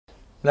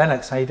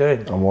Lennox, how you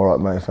doing? I'm all right,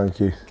 mate, thank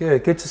you.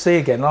 Good to see you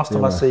again. Last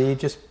time I see you,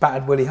 just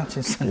battered Willy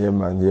Hutchinson. Yeah,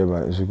 man, it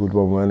was a good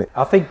one, wasn't it?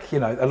 I think, you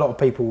know, a lot of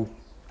people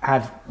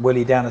had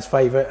Willy down as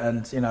favourite,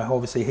 and, you know,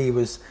 obviously he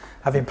was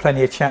having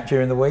plenty of chat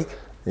during the week.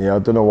 Yeah, I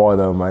don't know why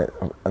though, mate,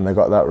 and they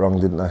got that wrong,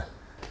 didn't they?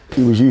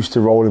 He was used to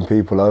rolling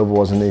people over,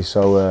 wasn't he?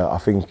 So I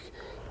think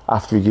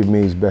after he gave me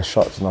his best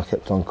shots and I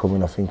kept on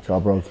coming, I think I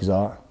broke his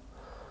heart.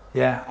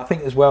 Yeah, I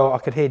think as well, I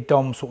could hear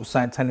Dom sort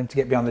of telling him to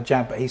get behind the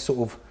jab, but he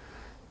sort of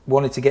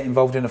wanted to get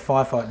involved in a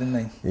firefight,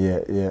 didn't he? Yeah,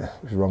 it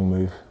was a wrong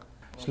move.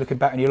 Just looking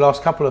back on your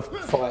last couple of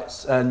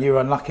fights, and you were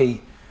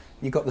unlucky,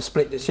 you got the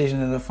split decision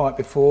in the fight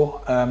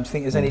before. Do you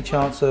think there's any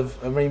chance of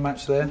a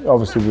rematch there?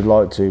 Obviously we'd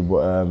like to,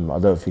 but I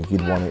don't think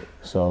he'd want it.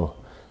 So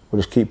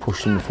we'll just keep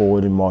pushing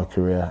forward in my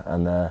career,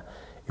 and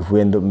if we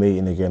end up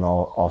meeting again,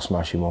 I'll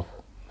smash him up,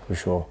 for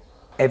sure.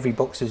 Every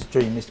boxer's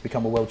dream is to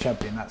become a world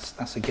champion,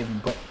 that's a given.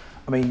 But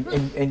I mean,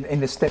 in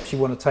the steps you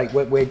want to take,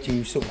 where do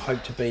you sort of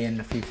hope to be in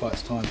a few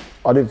fights' time?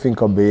 I didn't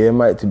think I'd be here,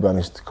 mate, to be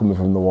honest, coming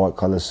from the white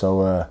colours,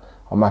 so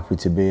I'm happy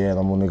to be here and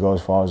I'm going to go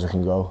as far as I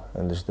can go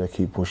and just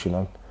keep pushing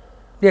on.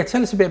 Yeah,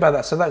 tell us a bit about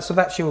that. So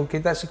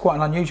that's quite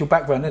an unusual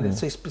background, isn't it?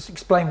 So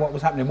explain what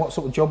was happening, what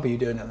sort of job were you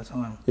doing at the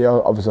time? Yeah,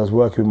 obviously I was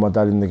working with my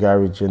dad in the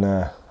garage, and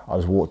I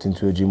just walked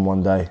into a gym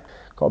one day,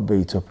 got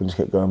beat up and just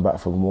kept going back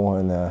for more,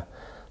 and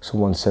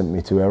someone sent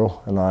me to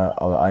Errol, and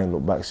I ain't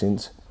looked back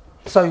since.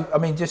 So, I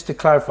mean, just to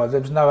clarify,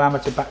 there was no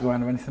amateur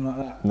background or anything like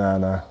that?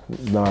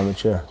 No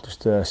amateur,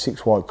 just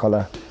 6 white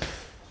collar,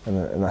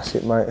 and that's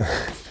it, mate.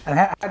 And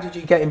how did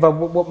you get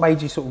involved? What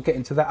made you sort of get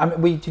into that? I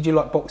mean, did you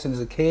like boxing as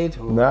a kid?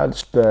 Or? No,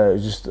 it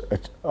was just an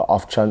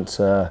off chance.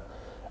 I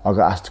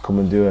got asked to come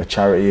and do a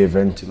charity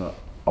event, and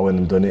I went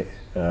and done it,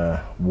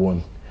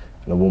 won,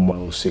 and I won my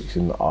all 6,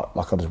 and I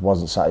just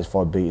wasn't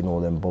satisfied beating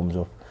all them bums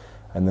up.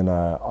 And then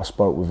I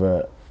spoke with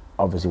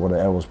obviously one of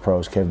Errol's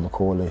pros, Kevin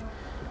McCauley,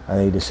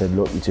 and he just said,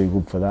 look, you're too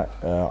good for that,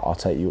 I'll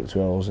take you up to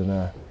Errol's,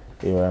 and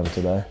here I am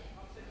today.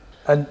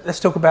 And let's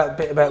talk a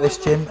bit about this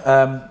gym.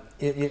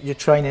 You're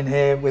training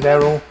here with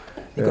Errol.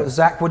 You've got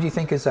Zach. What do you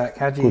think of Zach?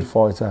 Good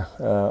fighter,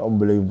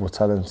 unbelievable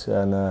talent,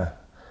 and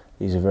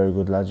he's a very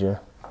good lad, yeah.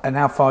 And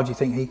how far do you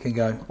think he can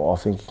go? Well, I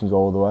think he can go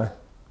all the way.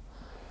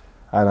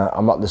 And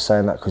I'm not just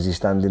saying that because he's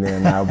standing here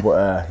now,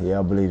 but yeah,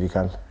 I believe he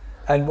can.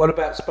 And what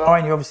about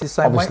sparring? You're obviously the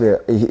same weight?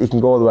 Obviously, he can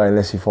go all the way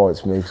unless he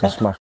fights me, because I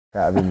smash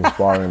out of him in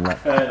sparring. That.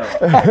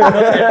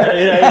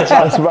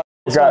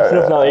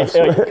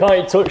 You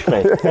can't touch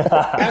me.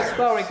 How's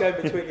sparring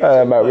going between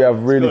you? Mate, we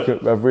have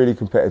really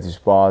competitive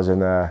spars, and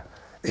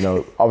you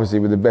know, obviously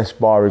we're the best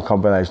sparring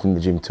combination in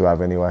the gym to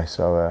have anyway.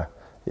 So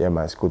yeah,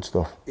 mate, it's good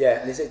stuff.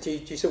 Yeah, and do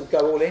you sort of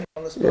go all in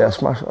on the spar? Yeah,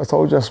 I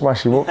told you I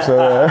smash him up. So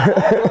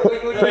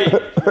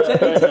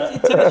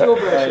tell us your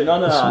version.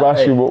 No. Smash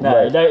him up,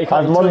 mate.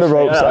 I'm on the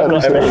ropes.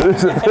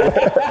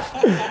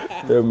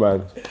 Yeah,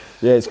 man.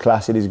 Yeah, it's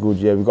class. It is good.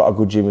 Yeah, we've got a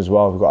good gym as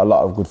well. We've got a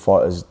lot of good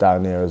fighters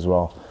down here as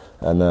well,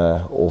 and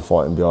all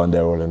fighting behind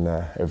Errol, and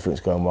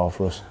everything's going well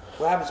for us.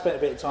 Well, having spent a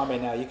bit of time here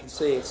now, you can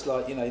see it's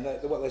like, you know,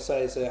 what they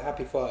say is a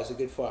happy fighter is a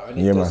good fighter, and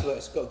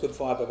it's got a good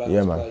vibe about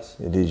this place.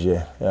 It is,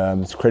 yeah.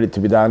 It's a credit to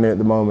be down here at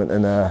the moment,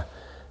 and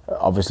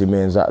obviously me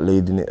and Zach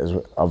leading it, as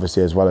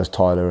well as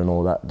Tyler and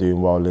all that,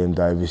 doing well, Liam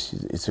Davis.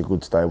 It's a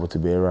good stable to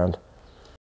be around.